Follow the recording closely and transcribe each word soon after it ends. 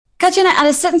Katrina, at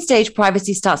a certain stage,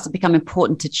 privacy starts to become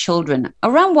important to children.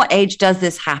 Around what age does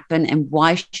this happen, and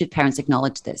why should parents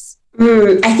acknowledge this?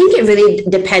 I think it really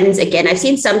depends. Again, I've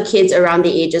seen some kids around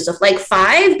the ages of like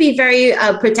 5 be very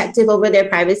protective over their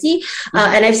privacy.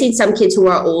 And I've seen some kids who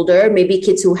are older, maybe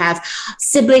kids who have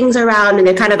siblings around and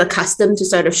they're kind of accustomed to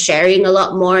sort of sharing a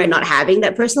lot more and not having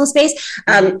that personal space.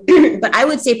 But I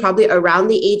would say probably around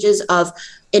the ages of,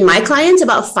 in my clients,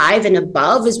 about 5 and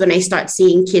above is when I start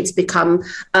seeing kids become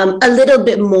a little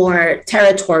bit more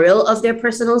territorial of their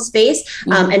personal space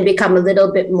and become a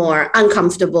little bit more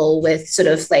uncomfortable with sort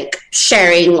of like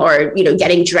sharing or, you know,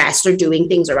 getting dressed or doing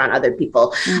things around other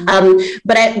people.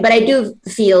 But I do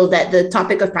feel that the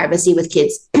topic of privacy with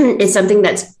kids is something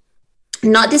that's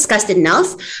not discussed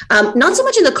enough, not so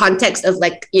much in the context of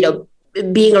like, you know,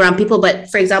 being around people, but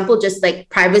for example, just like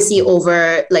privacy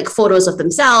over like photos of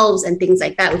themselves and things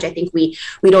like that, which I think we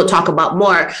don't talk about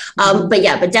more.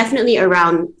 But definitely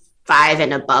around 5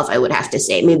 and above, I would have to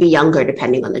say, maybe younger,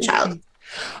 depending on the child.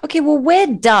 Okay, well, where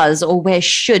does or where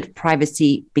should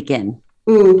privacy begin?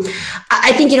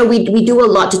 I think, you know, we do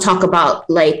a lot to talk about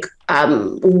like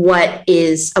what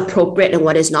is appropriate and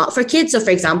what is not for kids. So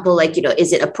for example, like, you know,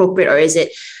 is it appropriate or is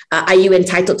it, are you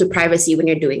entitled to privacy when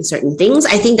you're doing certain things?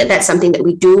 I think that that's something that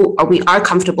we do or we are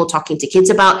comfortable talking to kids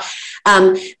about.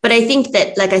 But I think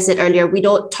that, like I said earlier, we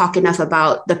don't talk enough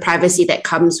about the privacy that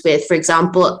comes with, for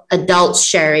example, adults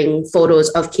sharing photos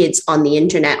of kids on the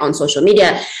internet, on social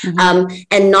media,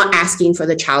 and not asking for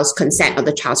the child's consent or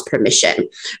the child's permission,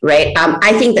 right?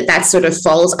 I think that that sort of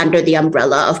falls under the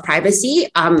umbrella of privacy.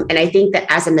 And I think that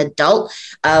as an adult,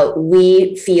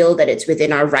 we feel that it's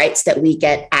within our rights that we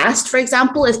get asked, for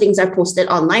example, if things are posted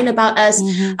online about us.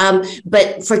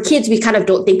 But for kids, we kind of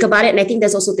don't think about it. And I think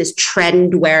there's also this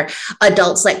trend where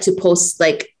adults like to post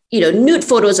like, you know, nude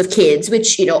photos of kids,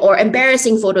 which, you know, or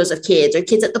embarrassing photos of kids or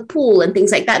kids at the pool and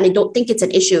things like that. And they don't think it's an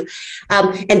issue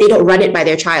and they don't run it by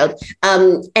their child.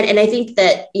 And I think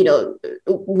that, you know,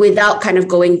 without kind of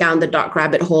going down the dark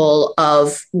rabbit hole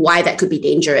of why that could be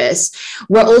dangerous,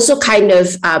 we're also kind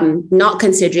of not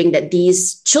considering that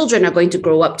these children are going to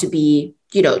grow up to be,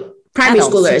 you know, primary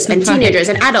schoolers and teenagers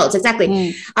and adults.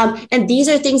 Exactly. And these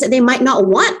are things that they might not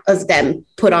want of them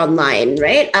put online.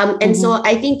 Right. And so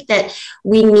I think that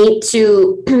we need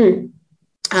to,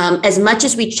 as much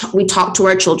as we talk to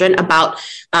our children about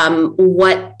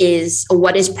what is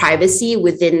privacy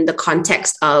within the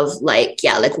context of like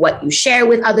what you share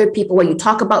with other people, what you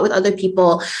talk about with other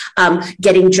people,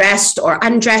 getting dressed or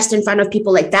undressed in front of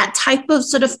people, like that type of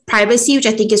sort of privacy, which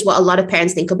I think is what a lot of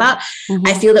parents think about.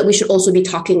 I feel that we should also be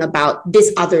talking about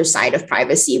this other side of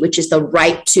privacy, which is the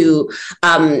right to,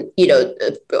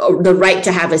 the right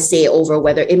to have a say over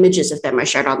whether images of them are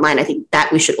shared online. I think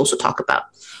that we should also talk about.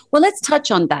 Well, let's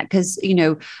touch on that because, you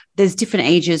know, there's different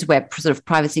ages where sort of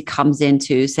privacy comes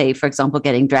into, say, for example,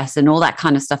 getting dressed and all that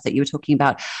kind of stuff that you were talking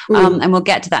about. And we'll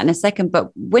get to that in a second.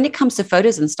 But when it comes to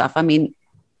photos and stuff, I mean,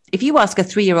 if you ask a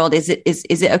 3-year-old, is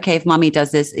it okay if mommy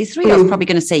does this? A 3-year-old's probably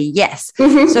going to say yes.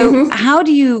 So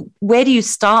where do you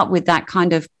start with that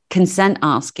kind of consent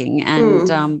asking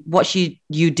and what should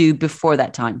you do before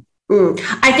that time?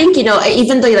 I think, you know,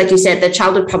 even though, like you said, the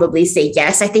child would probably say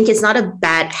yes, I think it's not a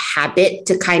bad habit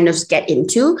to kind of get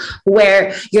into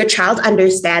where your child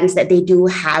understands that they do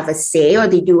have a say or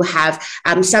they do have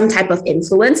some type of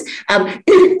influence.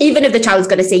 Even if the child is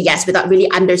going to say yes without really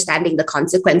understanding the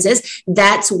consequences,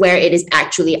 that's where it is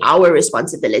actually our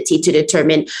responsibility to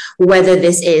determine whether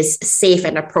this is safe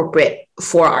and appropriate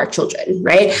for our children,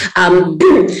 right?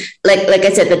 Like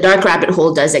I said, the dark rabbit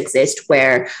hole does exist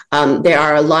where there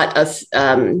are a lot of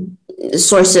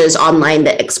sources online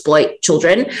that exploit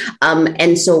children.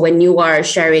 And so when you are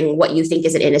sharing what you think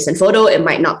is an innocent photo, it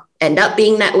might not end up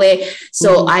being that way.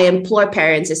 So I implore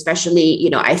parents, especially, you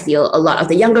know, I feel a lot of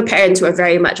the younger parents who are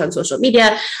very much on social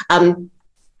media,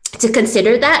 to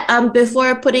consider that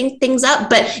before putting things up.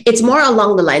 But it's more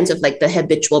along the lines of like the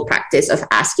habitual practice of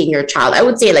asking your child, I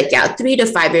would say 3 to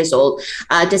 5 years old,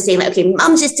 to say like, okay,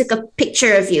 mom just took a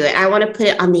picture of you and I want to put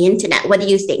it on the internet. What do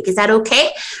you think? Is that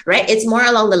okay? Right? It's more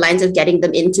along the lines of getting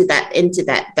them into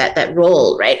that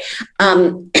role, right?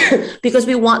 Because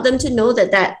we want them to know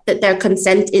that their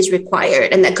consent is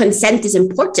required and that consent is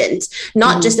important,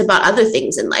 not just about other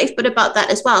things in life, but about that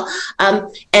as well.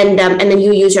 And then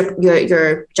you use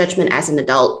your judgment as an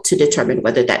adult to determine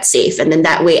whether that's safe. And then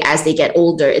that way, as they get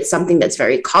older, it's something that's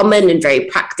very common and very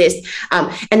practiced.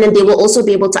 And then they will also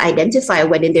be able to identify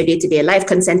when in their day-to-day life,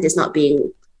 consent is not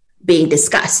being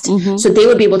discussed. So they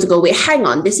would be able to go, wait, hang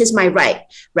on, this is my right.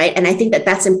 And I think that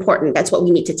that's important. That's what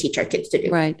we need to teach our kids to do.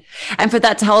 Right. And for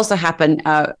that to also happen,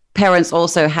 parents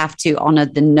also have to honor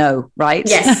the no, right?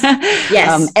 Yes.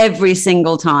 Yes. Every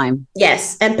single time.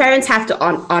 Yes. And parents have to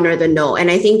honor the no.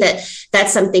 And I think that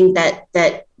that's something that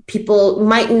people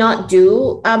might not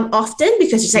do often,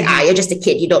 because it's like, you're just a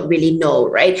kid, you don't really know,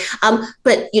 right?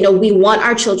 But we want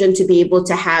our children to be able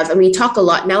to have, and we talk a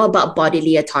lot now about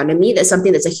bodily autonomy. That's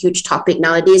something that's a huge topic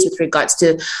nowadays with regards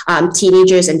to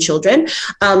teenagers and children.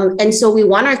 And so we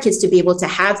want our kids to be able to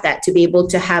have that, to be able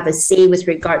to have a say with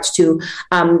regards to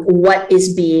what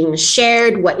is being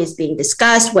shared, what is being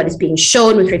discussed, what is being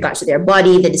shown with regards to their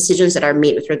body, the decisions that are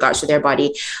made with regards to their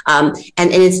body. And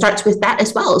it starts with that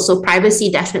as well. So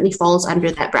privacy definitely falls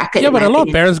under that bracket. Yeah, but a lot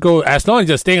of parents go, as long as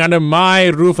you're staying under my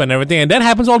roof and everything, and that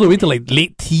happens all the way to like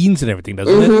late teens and everything,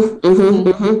 doesn't it?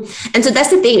 And so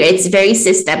that's the thing, right? It's very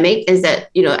systemic, is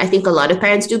that, I think a lot of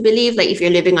parents do believe, like, if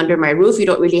you're living under my roof, you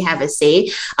don't really have a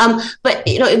say. But,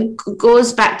 it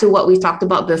goes back to what we talked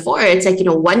about before. It's like,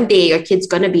 one day your kid's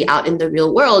going to be out in the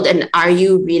real world. And are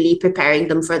you really preparing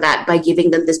them for that by giving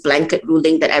them this blanket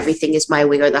ruling that everything is my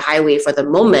way or the highway for the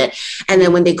moment? And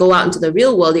then when they go out into the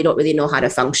real world, they don't really know how to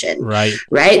function.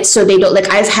 Right. So they don't, like,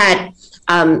 I've had,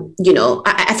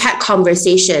 I've had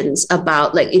conversations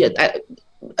about, like,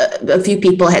 a few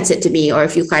people had said to me, or a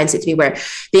few clients said to me, where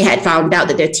they had found out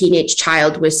that their teenage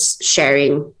child was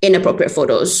sharing inappropriate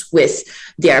photos with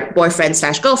their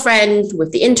boyfriend/girlfriend,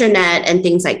 with the internet and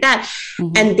things like that.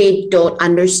 And they don't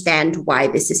understand why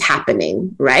this is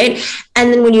happening, right?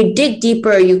 And then when you dig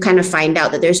deeper, you kind of find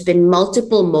out that there's been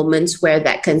multiple moments where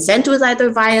that consent was either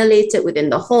violated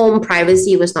within the home,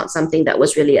 privacy was not something that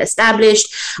was really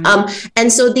established.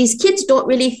 And so these kids don't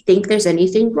really think there's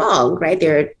anything wrong, right?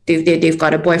 They've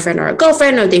got a boyfriend or a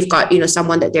girlfriend, or they've got,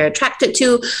 someone that they're attracted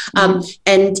to.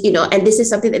 And this is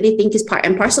something that they think is part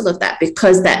and parcel of that,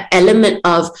 because that element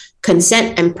of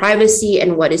consent and privacy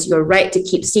and what is your right to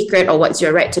keep secret or what's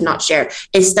your right to not share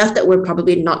is stuff that we're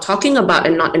probably not talking about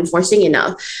and not enforcing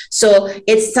enough. So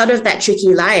it's sort of that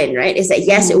tricky line, right? Is that,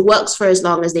 yes, it works for as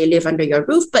long as they live under your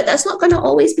roof, but that's not going to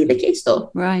always be the case though.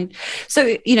 Right.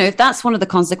 So, if that's one of the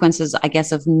consequences, I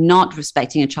guess, of not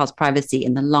respecting a child's privacy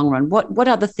in the long run, what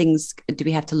other things do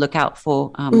we have to look out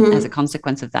for as a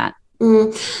consequence of that?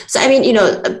 So, I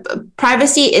mean,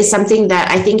 privacy is something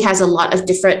that I think has a lot of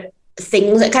different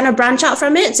things that kind of branch out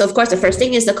from it. So of course, the first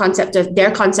thing is the concept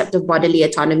of bodily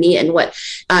autonomy and what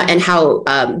and how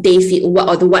they feel,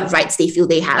 what rights they feel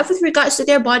they have with regards to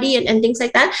their body and things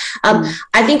like that.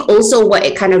 I think also what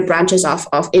it kind of branches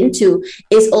off into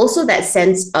is also that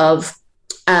sense of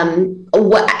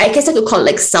what I guess I could call it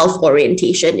like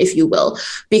self-orientation, if you will,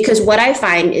 because what I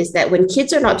find is that when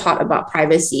kids are not taught about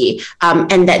privacy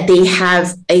and that they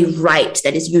have a right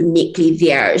that is uniquely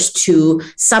theirs to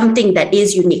something that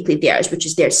is uniquely theirs, which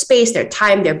is their space, their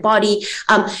time, their body,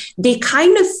 they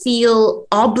kind of feel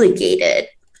obligated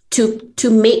to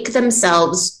make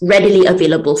themselves readily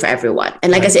available for everyone.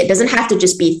 And like I said, it doesn't have to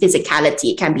just be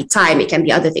physicality. It can be time. It can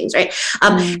be other things, right?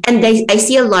 And I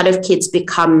see a lot of kids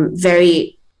become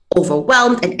very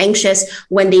overwhelmed and anxious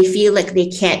when they feel like they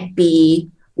can't be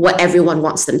what everyone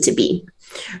wants them to be,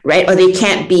 right? Or they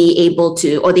can't be able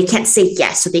to, or they can't say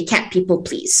yes, so they can't people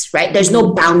please, right? There's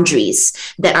no boundaries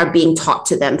that are being taught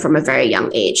to them from a very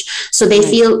young age. So they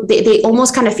feel, they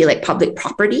almost kind of feel like public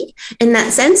property in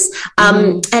that sense.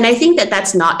 And I think that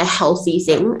that's not a healthy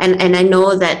thing. And I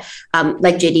know that,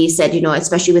 like JD said,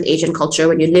 especially with Asian culture,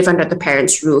 when you live under the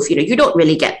parents' roof, you don't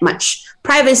really get much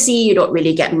privacy. You don't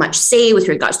really get much say with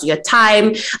regards to your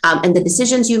time and the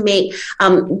decisions you make.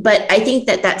 But I think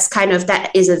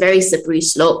that is a very slippery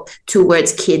slope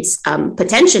towards kids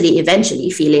potentially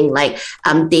eventually feeling like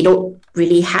they don't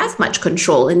really have much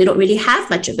control and they don't really have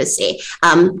much of a say.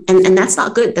 And that's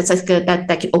not good. That's like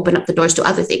that can open up the doors to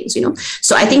other things,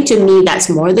 So I think to me,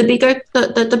 that's more the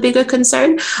bigger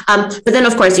concern. But then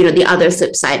of course, the other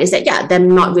flip side is that, them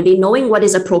not really knowing what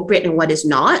is appropriate and what is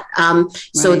not.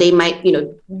 So they might,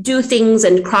 do things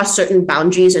and cross certain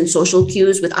boundaries and social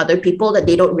cues with other people that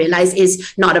they don't realize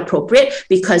is not appropriate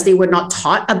because they were not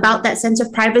taught about that sense of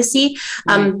privacy.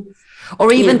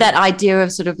 Or even that idea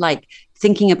of sort of like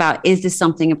thinking about, is this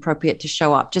something appropriate to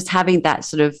show up? Just having that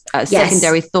sort of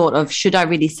secondary thought of, should I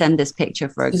really send this picture,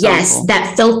 for example? Yes,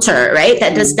 that filter, right?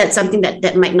 That's something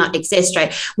that might not exist,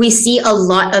 right? We see a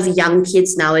lot of young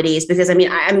kids nowadays, because I'm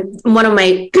one of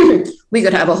my, we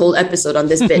could have a whole episode on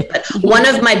this bit, but one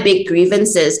of my big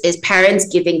grievances is parents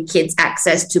giving kids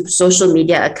access to social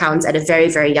media accounts at a very,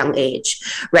 very young age,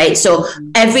 right? So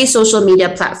every social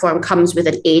media platform comes with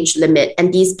an age limit,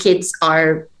 and these kids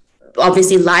are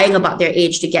obviously lying about their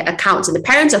age to get accounts, and the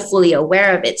parents are fully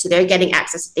aware of it. So they're getting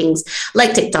access to things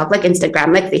like TikTok, like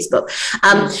Instagram, like Facebook.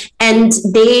 And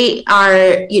they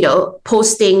are,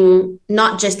 posting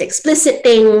not just explicit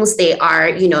things, they are,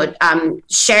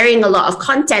 sharing a lot of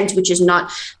content, which is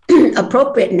not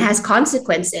appropriate and has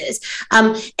consequences.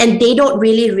 And they don't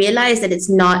really realize that it's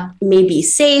not maybe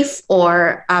safe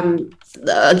or,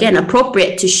 again,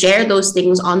 appropriate to share those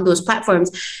things on those platforms,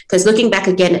 because looking back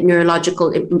again at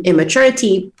neurological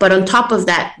immaturity, but on top of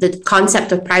that, the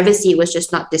concept of privacy was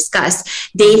just not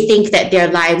discussed. They think that their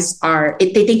lives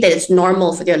they think that it's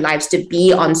normal for their lives to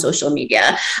be on social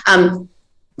media.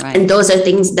 Right. And those are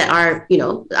things that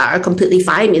are completely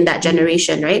fine in that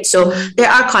generation, right? So there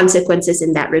are consequences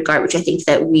in that regard, which I think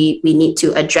that we need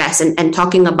to address. And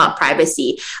talking about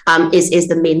privacy is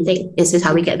the main thing. This is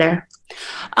how we get there.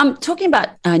 Talking about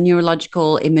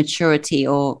neurological immaturity,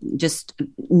 or just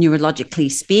neurologically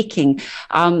speaking,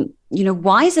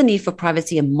 why is the need for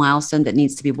privacy a milestone that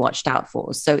needs to be watched out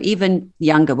for? So even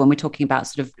younger, when we're talking about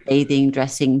sort of bathing,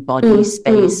 dressing, body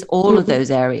space, all of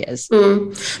those areas.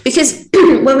 Because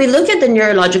when we look at the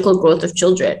neurological growth of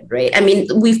children, right? I mean,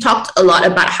 we've talked a lot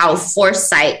about how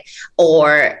foresight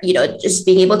or, just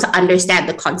being able to understand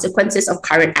the consequences of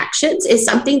current actions is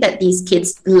something that these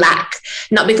kids lack,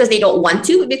 not because they don't want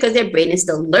to, but because their brain is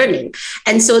still learning.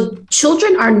 And so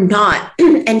children are not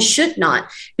and should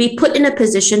not be put in a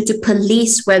position to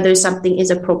police whether something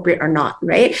is appropriate or not,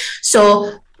 right?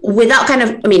 So without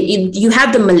you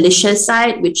have the malicious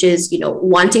side, which is,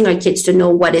 wanting our kids to know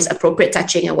what is appropriate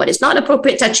touching and what is not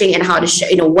appropriate touching, and how to share,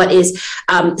 what is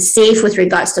safe with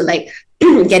regards to like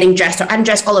getting dressed or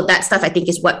undressed. All of that stuff, I think,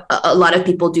 is what a lot of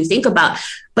people do think about.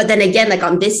 But then again, like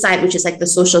on this side, which is like the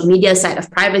social media side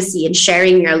of privacy and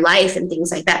sharing your life and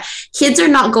things like that, kids are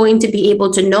not going to be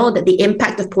able to know that the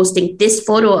impact of posting this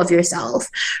photo of yourself,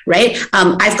 right?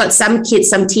 I've got some kids,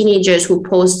 some teenagers who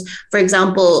post, for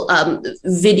example,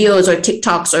 videos or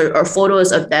TikToks or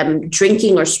photos of them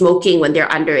drinking or smoking when they're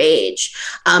underage,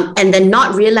 and then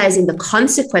not realizing the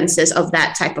consequences of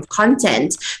that type of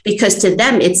content, because to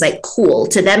them, it's like cool.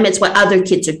 To them, it's what other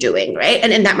kids are doing, right?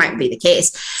 And that might be the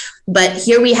case. But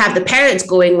here we have the parents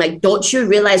going like, don't you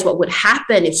realize what would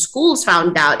happen if schools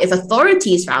found out, if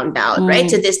authorities found out, right,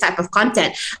 to this type of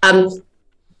content?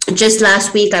 Just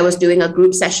last week, I was doing a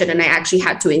group session, and I actually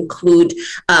had to include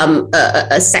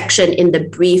a section in the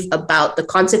brief about the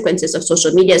consequences of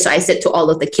social media. So I said to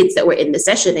all of the kids that were in the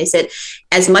session, I said,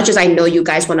 as much as I know you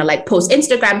guys want to like post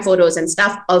Instagram photos and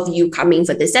stuff of you coming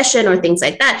for this session or things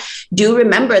like that, do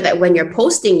remember that when you're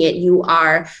posting it, you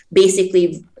are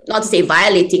basically, not to say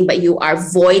violating, but you are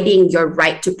voiding your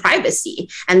right to privacy.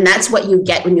 And that's what you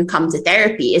get when you come to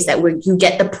therapy, is that you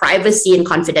get the privacy and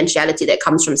confidentiality that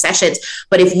comes from sessions.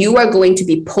 But if you are going to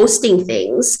be posting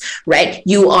things, right,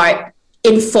 you are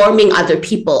informing other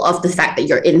people of the fact that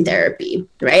you're in therapy,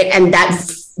 right? And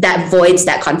that voids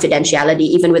that confidentiality,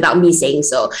 even without me saying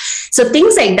so. So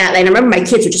things like that. And I remember my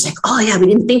kids were just like, oh yeah, we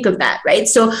didn't think of that, right?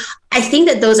 So I think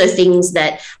that those are things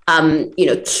that,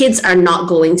 kids are not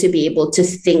going to be able to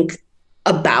think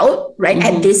about, right,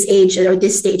 at this age or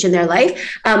this stage in their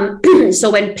life.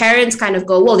 So when parents kind of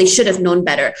go, well, they should have known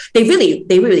better, they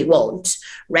really won't,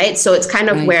 right? So it's kind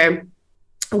of where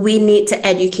we need to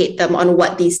educate them on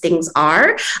what these things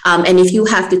are. And if you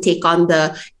have to take on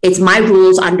it's my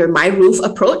rules under my roof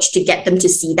approach to get them to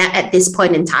see that at this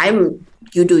point in time,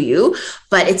 you do you.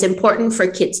 But it's important for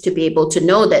kids to be able to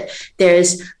know that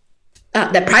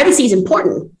that privacy is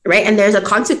important, right? And there's a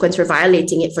consequence for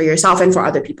violating it for yourself and for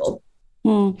other people.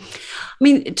 I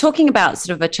mean, talking about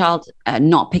sort of a child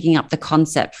not picking up the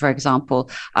concept, for example,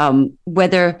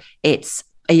 whether it's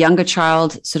a younger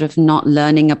child sort of not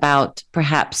learning about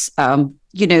perhaps,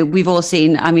 we've all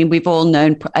seen, we've all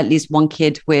known at least one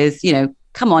kid with,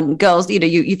 come on, girls,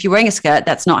 if you're wearing a skirt,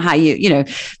 that's not how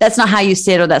that's not how you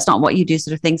sit, or that's not what you do,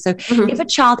 sort of thing. So if a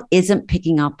child isn't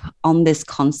picking up on this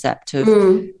concept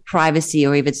of privacy,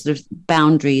 or even sort of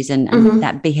boundaries and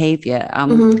that behavior,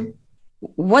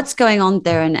 what's going on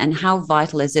there, and how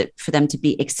vital is it for them to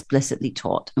be explicitly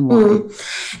taught, and why?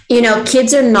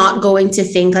 Kids are not going to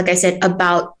think, like I said,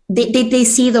 about they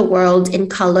see the world in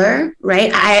color, right?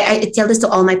 I tell this to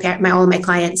all my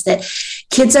clients, that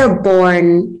kids are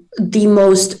born the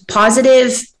most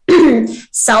positive,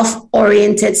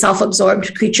 self-oriented,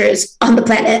 self-absorbed creatures on the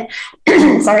planet.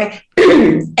 Sorry.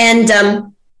 And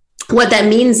what that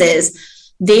means is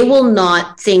they will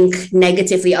not think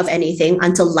negatively of anything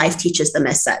until life teaches them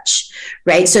as such,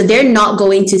 right? So they're not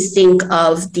going to think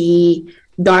of the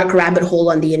dark rabbit hole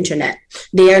on the internet.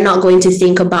 They are not going to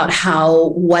think about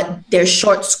what their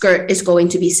short skirt is going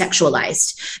to be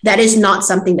sexualized. That is not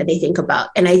something that they think about.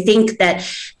 And I think that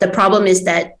the problem is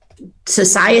that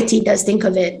society does think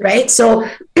of it, right? So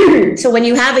when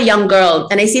you have a young girl,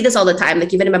 and I see this all the time,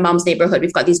 like even in my mom's neighborhood,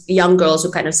 we've got these young girls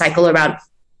who kind of cycle around.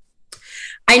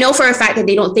 I know for a fact that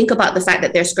they don't think about the fact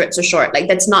that their skirts are short. Like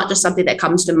that's not just something that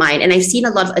comes to mind. And I've seen a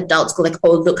lot of adults go like,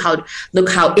 oh, look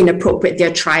how inappropriate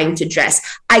they're trying to dress.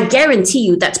 I guarantee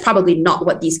you that's probably not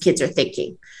what these kids are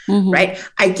thinking. Right?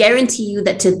 I guarantee you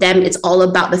that to them, it's all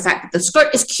about the fact that the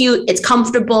skirt is cute, it's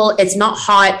comfortable, it's not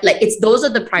hot. Like those are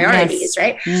the priorities,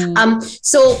 right?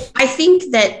 So I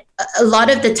think that a lot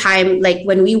of the time, like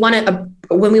when we want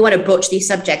to broach these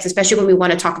subjects, especially when we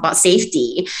want to talk about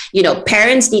safety,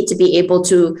 parents need to be able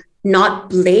to not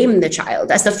blame the child.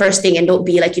 That's the first thing. And don't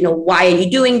be like, why are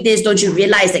you doing this? Don't you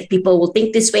realize that people will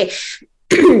think this way?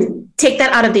 Take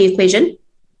that out of the equation.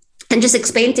 And just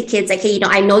explain to kids like, hey,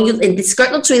 I know the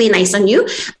skirt looks really nice on you.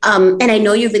 And I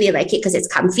know you really like it because it's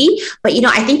comfy. But,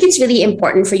 I think it's really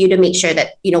important for you to make sure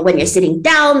that, when you're sitting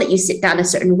down, that you sit down a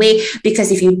certain way. Because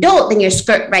if you don't, then your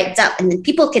skirt rides up and then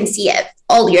people can see it,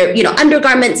 all your,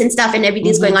 undergarments and stuff and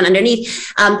everything's going on underneath.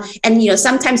 And,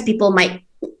 sometimes people might,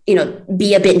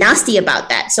 be a bit nasty about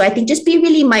that. So I think just be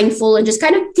really mindful and just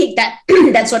kind of take that,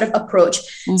 that sort of approach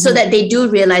so that they do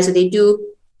realize or they do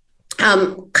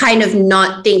kind of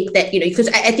not think that, because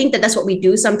I think that that's what we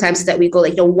do sometimes is that we go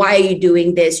like, why are you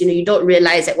doing this? You don't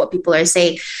realize that what people are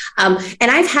saying. And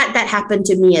I've had that happen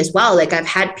to me as well. Like I've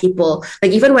had people,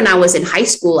 like even when I was in high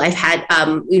school, I've had,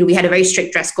 we had a very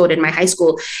strict dress code in my high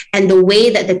school. And the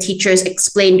way that the teachers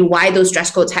explained why those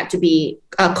dress codes had to be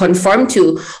conformed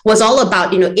to was all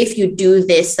about, if you do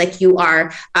this, like you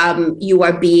are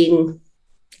being,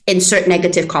 insert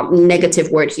negative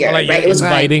word here, like right? It was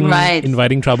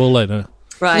inviting trouble,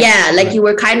 right? Yeah, like you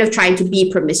were kind of trying to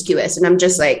be promiscuous, and I'm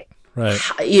just like, right.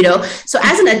 So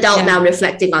as an adult now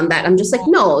reflecting on that, I'm just like,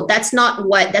 no, that's not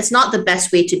the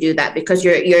best way to do that, because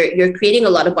you're creating a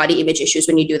lot of body image issues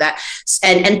when you do that,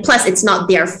 and plus it's not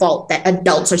their fault that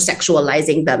adults are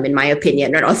sexualizing them, in my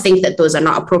opinion, or think that those are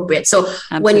not appropriate. So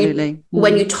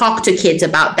when you talk to kids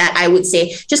about that, I would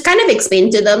say just kind of explain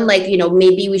to them like,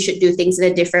 maybe we should do things in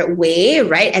a different way,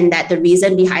 right? And that the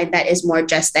reason behind that is more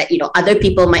just that, other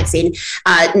people might say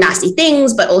nasty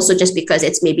things, but also just because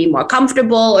it's maybe more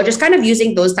comfortable, or just kind of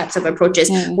using those types of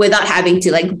approaches without having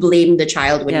to like blame the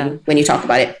child when you talk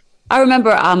about it. I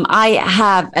remember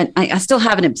I still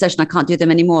have an obsession. I can't do them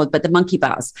anymore, but the monkey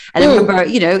bars. And I remember,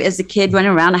 as a kid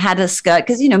running around, I had a skirt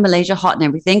because, Malaysia hot and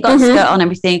everything, got a skirt on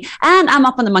everything. And I'm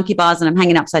up on the monkey bars and I'm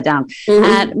hanging upside down.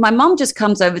 And my mom just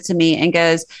comes over to me and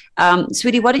goes,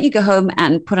 sweetie, why don't you go home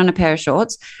and put on a pair of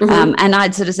shorts? And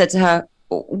I'd sort of said to her,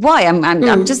 why?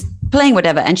 I'm just playing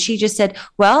whatever. And she just said,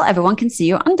 well, everyone can see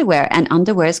your underwear, and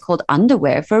underwear is called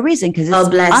underwear for a reason, because it's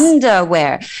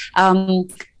underwear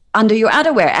under your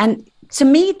outerwear. And to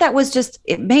me, that was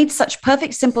it made such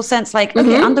perfect, simple sense. Like,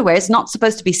 okay, underwear is not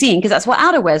supposed to be seen because that's what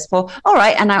outerwear is for. All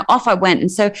right. And off I went.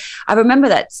 And so I remember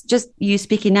that just you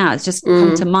speaking now, it's just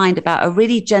come to mind about a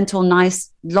really gentle, nice,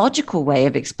 logical way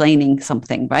of explaining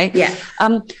something, right? Yeah.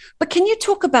 But can you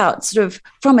talk about sort of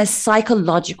from a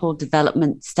psychological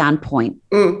development standpoint,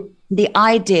 the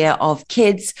idea of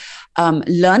kids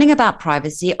learning about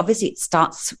privacy? Obviously, it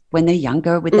starts when they're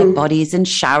younger with their bodies and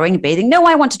showering, bathing. No,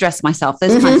 I want to dress myself,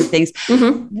 those kinds of things.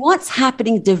 What's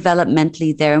happening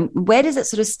developmentally there? Where does it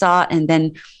sort of start? And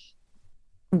then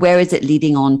where is it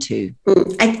leading on to?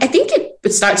 I think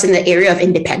it starts in the area of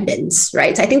independence,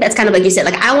 right? So I think that's kind of like you said,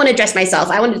 like, I want to dress myself.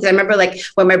 I remember like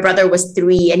when my brother was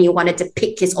 3 and he wanted to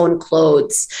pick his own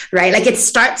clothes, right? Like it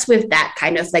starts with that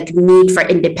kind of like need for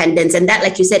independence. And that,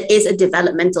 like you said, is a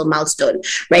developmental milestone,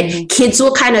 right? Kids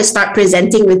will kind of start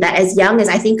presenting with that as young as,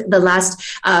 I think the last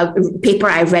paper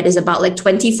I read is about like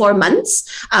 24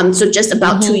 months. So just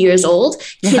about 2 years old,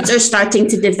 kids are starting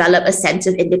to develop a sense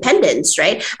of independence,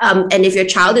 right? And if your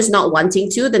child is not wanting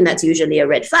to, then that's usually a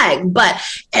red flag. But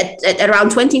at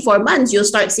around 24 months, you'll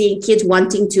start seeing kids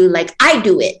wanting to, like, I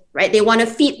do it, right? They want to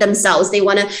feed themselves.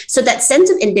 So that sense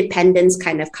of independence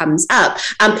kind of comes up.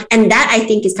 And that, I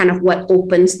think, is kind of what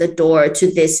opens the door to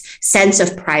this sense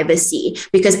of privacy,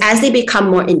 because as they become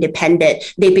more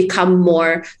independent, they become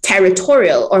more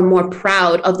territorial or more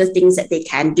proud of the things that they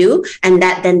can do. And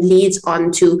that then leads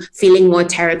on to feeling more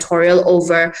territorial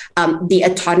over the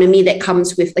autonomy that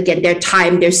comes with, again, their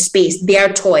time, their space, their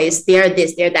toys, their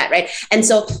this, their that, right? And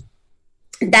so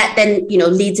that then,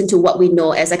 leads into what we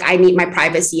know as like, I need my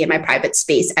privacy and my private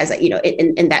space as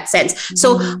in that sense.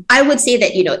 So I would say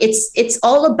that, it's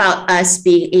all about us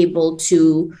being able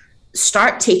to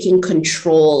start taking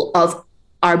control of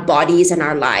our bodies and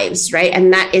our lives, right?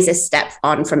 And that is a step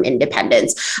on from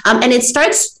independence. And it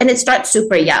starts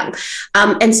super young.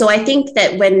 And so I think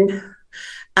that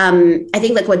I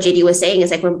think like what JD was saying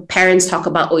is like when parents talk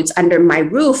about, oh, it's under my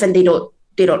roof, and they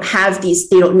don't have these,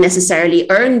 they don't necessarily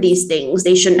earn these things,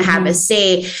 they shouldn't have a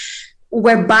say.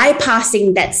 We're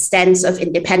bypassing that sense of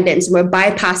independence. We're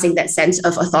bypassing that sense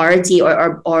of authority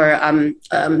or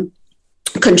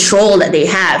control that they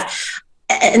have.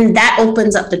 And that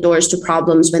opens up the doors to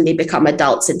problems when they become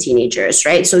adults and teenagers,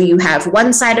 right? So you have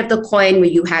one side of the coin where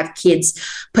you have kids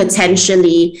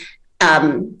potentially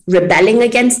rebelling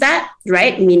against that,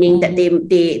 right? Meaning that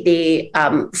they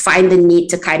find the need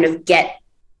to kind of get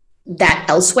that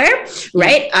elsewhere,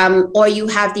 right? Or you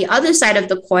have the other side of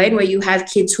the coin where you have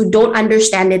kids who don't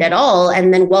understand it at all,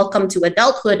 and then welcome to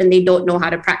adulthood and they don't know how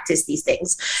to practice these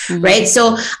things, right?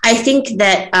 So I think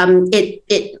that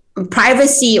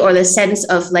privacy, or the sense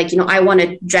of like, I want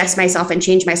to dress myself and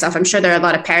change myself. I'm sure there are a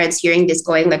lot of parents hearing this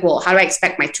going like, well, how do I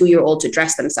expect my 2-year-old to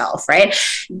dress themselves, right?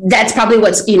 That's probably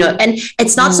what's, and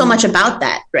it's not so much about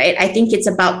that, right? I think it's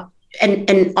about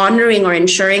and honoring or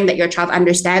ensuring that your child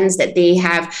understands that they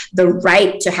have the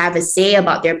right to have a say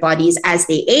about their bodies as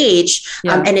they age.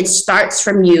 And it starts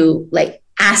from you like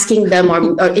asking them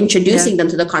or introducing them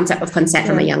to the concept of consent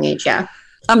from a young age.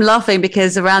 I'm laughing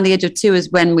because around the age of 2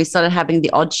 is when we started having the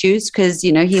odd shoes, because,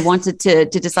 he wanted to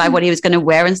decide what he was going to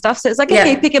wear and stuff. So it's like,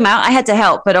 okay, pick him out. I had to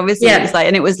help. But obviously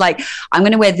it was like, I'm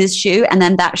going to wear this shoe and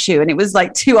then that shoe. And it was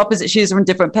like 2 opposite shoes from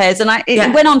different pairs. And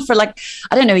it went on for like,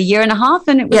 I don't know, a year and a half,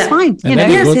 and it was fine.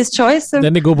 It's his choice. So.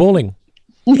 Then they go bowling.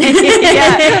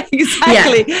 Yeah,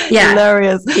 exactly. Yeah.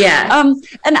 Hilarious. Yeah.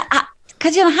 And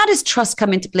because, how does trust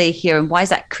come into play here? And why is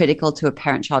that critical to a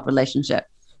parent-child relationship?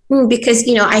 Because,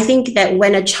 I think that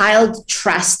when a child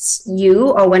trusts you,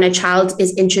 or when a child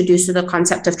is introduced to the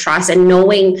concept of trust and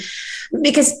knowing,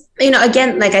 because,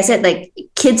 again, like I said, like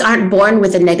kids aren't born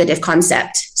with a negative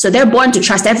concept. So they're born to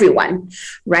trust everyone,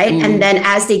 right? And then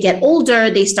as they get older,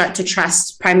 they start to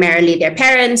trust primarily their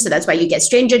parents. So that's why you get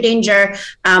stranger danger.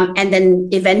 And then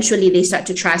eventually they start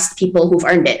to trust people who've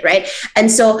earned it, right? And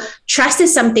so trust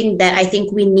is something that I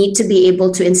think we need to be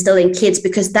able to instill in kids,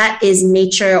 because that is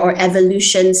nature or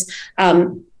evolution's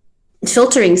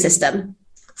filtering system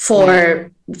for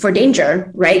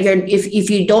danger, right? If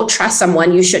you don't trust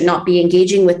someone, you should not be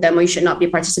engaging with them, or you should not be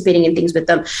participating in things with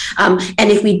them.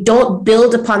 And if we don't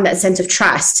build upon that sense of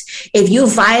trust, if you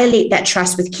violate that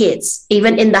trust with kids,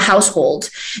 even in the household,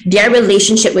 their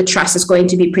relationship with trust is going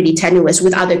to be pretty tenuous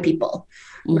with other people.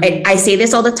 Right? I say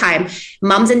this all the time.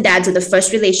 Moms and dads are the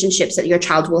first relationships that your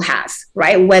child will have,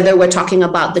 right? Whether we're talking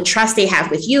about the trust they have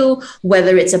with you,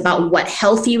 whether it's about what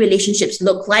healthy relationships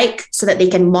look like so that they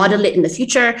can model it in the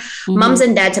future. Moms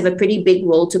and dads have a pretty big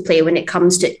role to play when it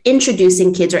comes to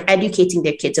introducing kids or educating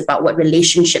their kids about what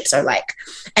relationships are like.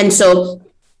 And so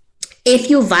if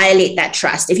you violate that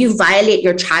trust, if you violate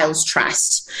your child's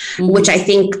trust, which I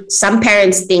think some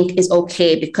parents think is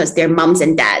okay because they're moms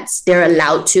and dads, they're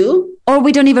allowed to. Or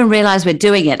we don't even realize we're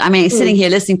doing it. I mean, sitting here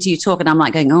listening to you talk, and I'm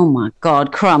like going, oh my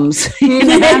God, crumbs. How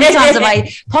many times have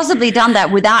I possibly done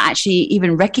that without actually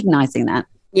even recognizing that?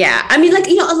 Yeah. I mean, like,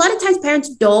 a lot of times parents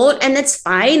don't, and that's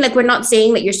fine. Like, we're not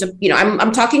saying that you're,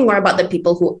 I'm talking more about the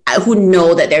people who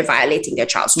know that they're violating their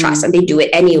child's trust and they do it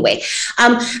anyway.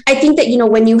 I think that,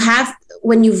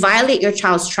 when you violate your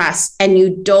child's trust and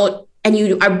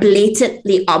you are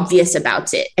blatantly obvious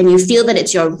about it and you feel that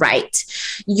it's your right,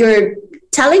 you're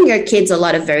telling your kids a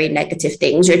lot of very negative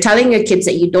things. You're telling your kids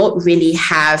that you don't really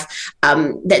have,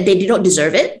 that they don't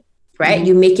deserve it. Right?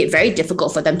 You make it very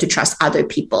difficult for them to trust other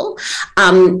people.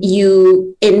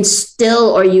 You instill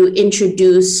or you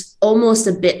introduce almost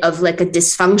a bit of like a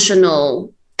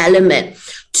dysfunctional element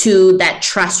to that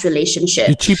trust relationship.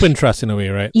 You cheapen trust in a way,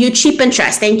 right? You cheapen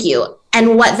trust. Thank you.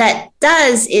 And what that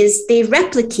does is they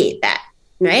replicate that.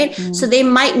 Right. So they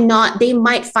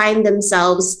might find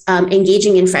themselves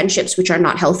engaging in friendships which are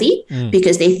not healthy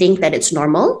because they think that it's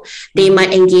normal. They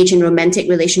might engage in romantic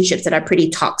relationships that are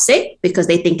pretty toxic because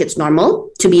they think it's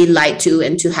normal to be lied to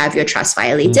and to have your trust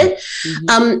violated.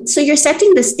 So you're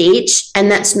setting the stage, and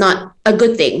that's not a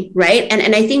good thing. Right.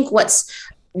 And I think what's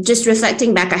just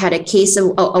reflecting back, I had a case a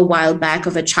while back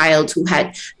of a child who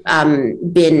had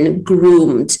been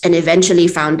groomed and eventually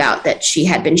found out that she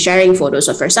had been sharing photos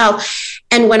of herself.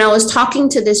 And when I was talking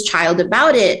to this child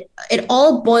about it, it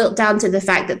all boiled down to the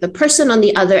fact that the person on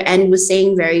the other end was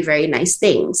saying very, very nice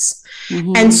things.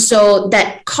 Mm-hmm. And so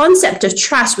that concept of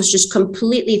trust was just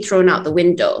completely thrown out the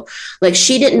window. Like,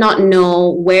 she did not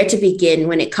know where to begin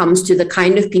when it comes to the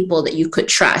kind of people that you could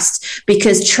trust,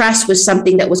 because trust was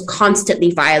something that was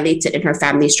constantly violated in her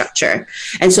family structure.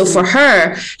 And so for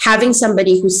her, having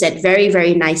somebody who said very,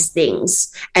 very nice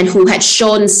things and who had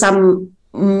shown some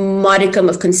modicum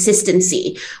of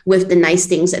consistency with the nice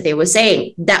things that they were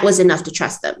saying, that was enough to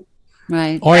trust them.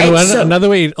 Right. Or another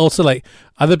way, also, like,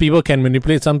 other people can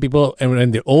manipulate some people and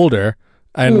when they're older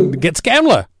and get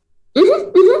scammed.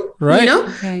 Right. You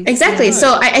know, exactly. Yeah.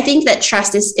 So I think that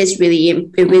trust is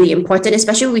really important,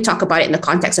 especially when we talk about it in the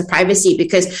context of privacy,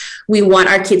 because we want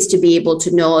our kids to be able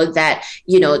to know that,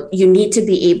 you know, you need to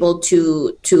be able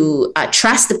to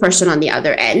trust the person on the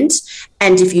other end.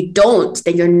 And if you don't,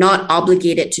 then you're not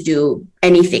obligated to do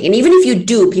anything. And even if you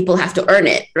do, people have to earn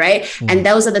it. Right. And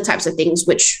those are the types of things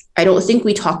which I don't think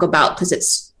we talk about because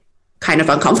it's kind of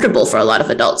uncomfortable for a lot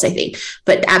of adults, I think.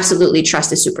 But absolutely,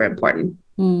 trust is super important.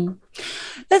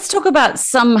 Let's talk about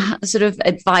some sort of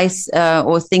advice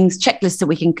or things, checklists that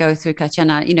we can go through,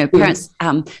 Katiana. You know, parents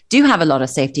do have a lot of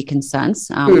safety concerns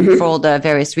for all the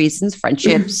various reasons,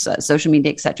 friendships, social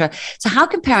media, etc. So how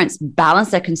can parents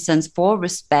balance their concerns for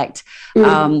respect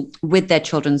with their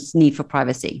children's need for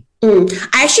privacy?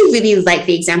 I actually really like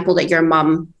the example that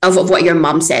of what your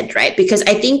mom said, right? Because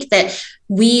I think that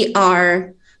we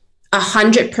are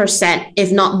 100%,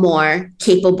 if not more,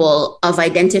 capable of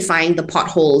identifying the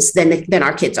potholes than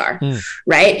our kids are,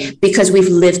 right? Because we've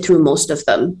lived through most of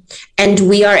them, and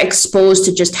we are exposed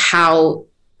to just how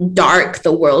dark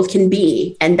the world can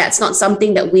be. And that's not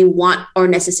something that we want or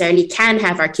necessarily can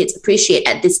have our kids appreciate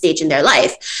at this stage in their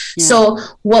life. Yeah. So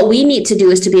what we need to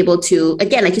do is to be able to,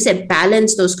 again, like you said,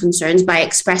 balance those concerns by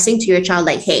expressing to your child,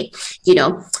 like, hey, you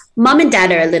know, mom and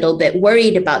dad are a little bit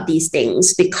worried about these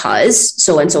things because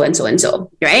so and so and so and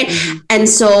so, right? And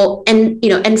so, and, you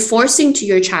know, enforcing to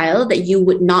your child that you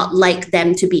would not like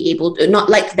them to be able to, not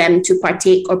like them to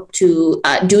partake or to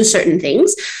do certain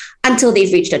things until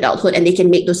they've reached adulthood and they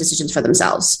can make those decisions for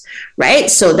themselves,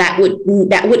 right? So that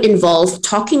would involve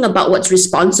talking about what's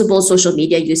responsible social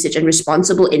media usage and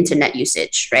responsible internet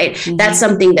usage, right? That's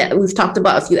something that we've talked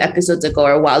about a few episodes ago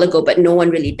or a while ago, but no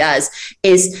one really does,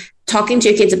 is talking to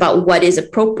your kids about what is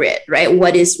appropriate, right?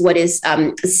 What is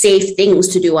safe things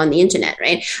to do on the internet,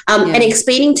 right? And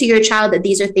explaining to your child that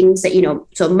these are things that, you know,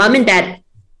 so mom and dad,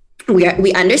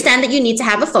 we understand that you need to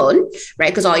have a phone, right?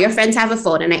 Because all your friends have a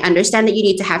phone, and I understand that you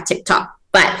need to have TikTok.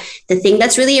 But the thing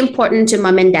that's really important to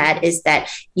mom and dad is that,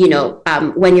 you know,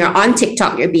 when you're on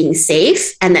TikTok, you're being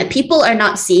safe and that people are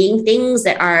not seeing things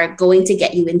that are going to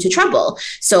get you into trouble.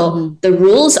 So the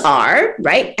rules are,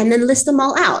 right? And then list them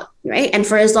all out. Right. And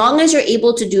for as long as you're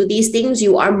able to do these things,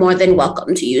 you are more than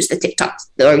welcome to use the TikTok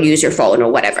or use your phone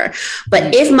or whatever.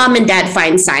 But if mom and dad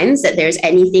find signs that there's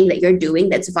anything that you're doing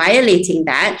that's violating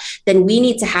that, then we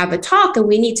need to have a talk and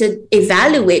we need to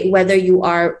evaluate whether you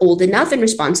are old enough and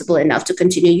responsible enough to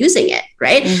continue using it.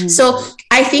 Right. So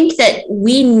I think that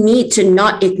we need to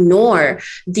not ignore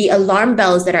the alarm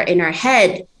bells that are in our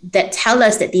head that tell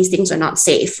us that these things are not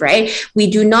safe. Right. We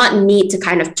do not need to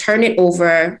kind of turn it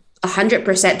over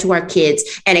 100% to our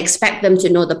kids and expect them to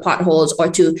know the potholes or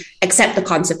to accept the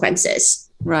consequences.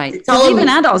 Right. So even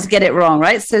adults get it wrong,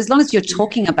 right? So as long as you're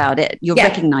talking about it, you're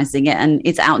recognizing it and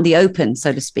it's out in the open,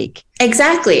 so to speak.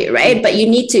 Exactly. Right. But you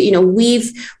need to, you know,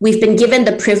 we've been given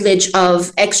the privilege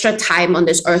of extra time on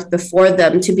this earth before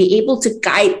them to be able to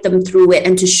guide them through it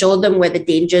and to show them where the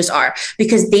dangers are,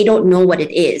 because they don't know what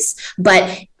it is.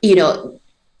 But, you know,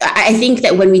 I think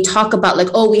that when we talk about like,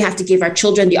 oh, we have to give our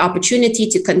children the opportunity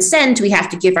to consent, we have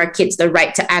to give our kids the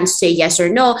right to say yes or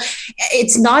no.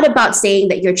 It's not about saying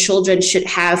that your children should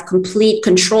have complete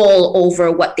control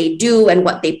over what they do and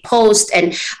what they post.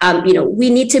 And, you know,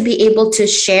 we need to be able to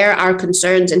share our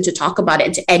concerns and to talk about it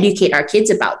and to educate our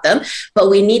kids about them. But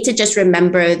we need to just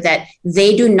remember that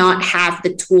they do not have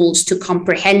the tools to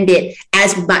comprehend it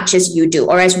as much as you do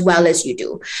or as well as you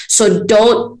do. So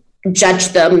don't judge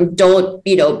them, don't,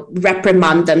 you know,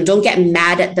 reprimand them, don't get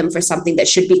mad at them for something that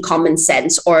should be common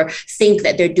sense or think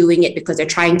that they're doing it because they're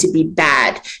trying to be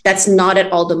bad. That's not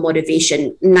at all the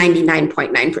motivation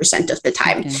 99.9% of the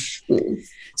time. Okay.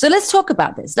 So let's talk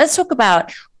about this. Let's talk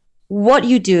about what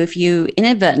you do if you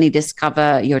inadvertently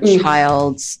discover your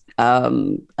child's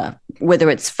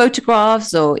whether it's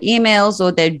photographs or emails,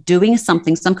 or they're doing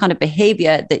something, some kind of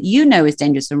behavior that you know is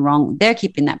dangerous and wrong. They're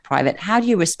keeping that private. How do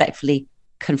you respectfully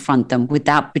confront them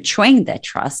without betraying their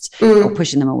trust or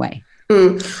pushing them away?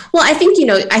 Well, I think, you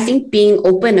know, being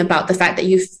open about the fact that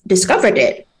you've discovered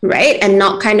it, right? And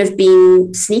not kind of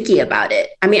being sneaky about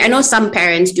it. I mean, I know some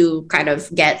parents do kind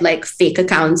of get like fake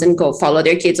accounts and go follow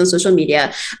their kids on social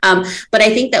media. But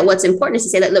I think that what's important is to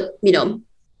say that, look,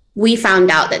 we found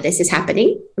out that this is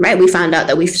happening, right? We found out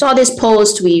that we saw this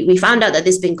post. We found out that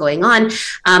this has been going on.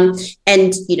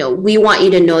 And, we want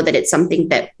you to know that it's something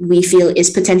that we feel is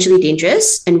potentially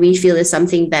dangerous, and we feel is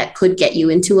something that could get you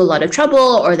into a lot of trouble,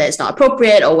 or that it's not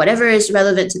appropriate, or whatever is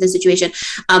relevant to the situation.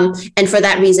 And for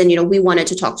that reason, we wanted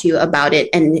to talk to you about it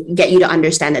and get you to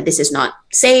understand that this is not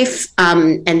safe,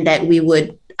 and that we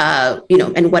would,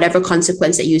 and whatever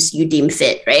consequence that you deem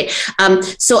fit, right?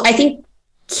 So I think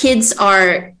kids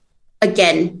are,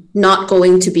 again, not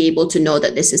going to be able to know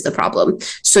that this is the problem.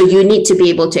 So you need to be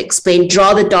able to explain,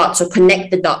 draw the dots or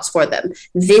connect the dots for them.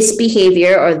 This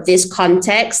behavior or this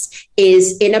context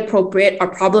is inappropriate or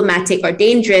problematic or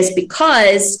dangerous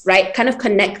because, right, kind of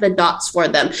connect the dots for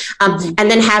them.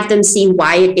 And then have them see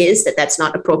why it is that that's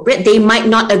not appropriate. They might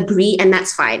not agree, and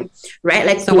that's fine, right?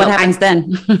 Like, so what happens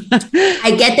then?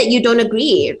 I get that you don't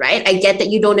agree, right? I get that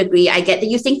you don't agree. I get that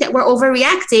you think that we're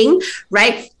overreacting,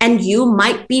 right? And you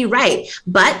might be right.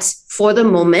 But for the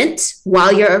moment,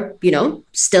 while you're,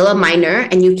 still a minor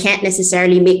and you can't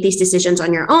necessarily make these decisions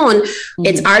on your own,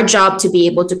 it's our job to be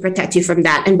able to protect you from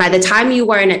that. And by the time you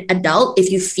are an adult,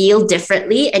 if you feel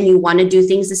differently and you want to do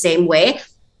things the same way,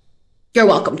 you're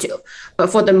welcome to. But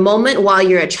for the moment, while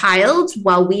you're a child,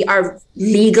 while we are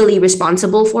legally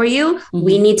responsible for you,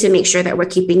 we need to make sure that we're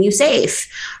keeping you safe,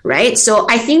 right? So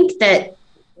I think that,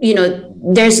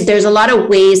 there's a lot of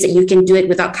ways that you can do it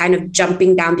without kind of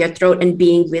jumping down their throat and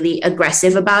being really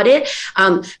aggressive about it.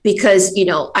 Because,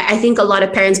 I think a lot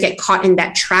of parents get caught in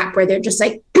that trap where they're just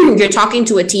like, you're talking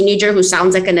to a teenager who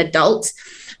sounds like an adult.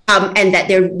 And that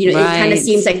they're, it kind of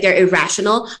seems like they're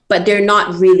irrational, but they're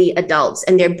not really adults,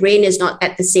 and their brain is not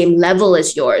at the same level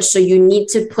as yours. So you need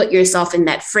to put yourself in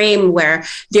that frame where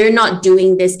they're not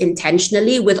doing this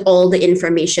intentionally with all the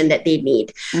information that they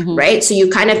need, right? So you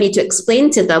kind of need to explain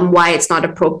to them why it's not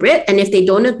appropriate. And if they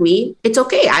don't agree, it's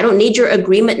okay. I don't need your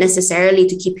agreement necessarily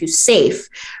to keep you safe,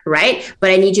 right?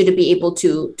 But I need you to be able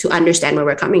to understand where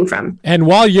we're coming from. And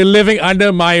while you're living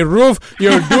under my roof,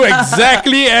 you'll do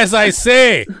exactly as I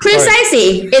say.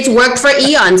 Precisely. It's worked for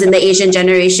eons in the Asian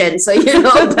generation. So,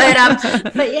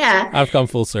 but yeah. I've come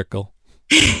full circle.